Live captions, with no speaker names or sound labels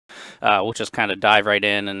we'll just kind of dive right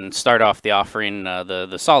in and start off the offering.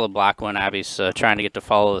 The solid black one Abby's trying to get to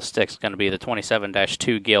follow the sticks is going to be the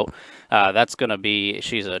 27-2 gilt. That's going to be,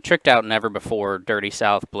 she's a tricked out never before, dirty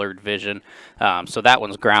south, blurred vision. So that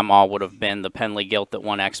one's grandma would have been the Penley gilt that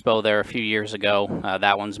won Expo there a few years ago.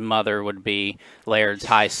 That one's mother would be Laird's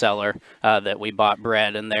high seller that we bought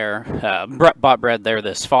bred in there, bought bred there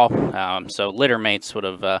this fall. So litter mates would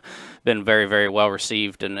have been very, very well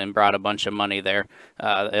received and brought a bunch of money there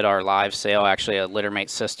at our live sale. Actually, a litter mate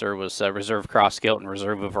sister was reserve cross gilt and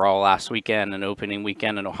reserve overall last weekend and opening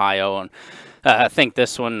weekend in Ohio. And I think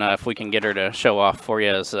this one, if we can get her to show off for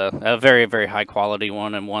you, is a very, very high quality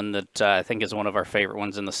one, and one that I think is one of our favorite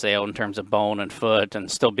ones in the sale in terms of bone and foot and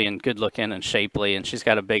still being good looking and shapely. And she's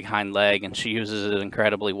got a big hind leg and she uses it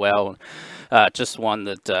incredibly well. Just one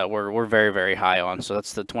that we're very, very high on. So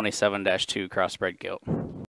that's the 27-2 crossbred gilt.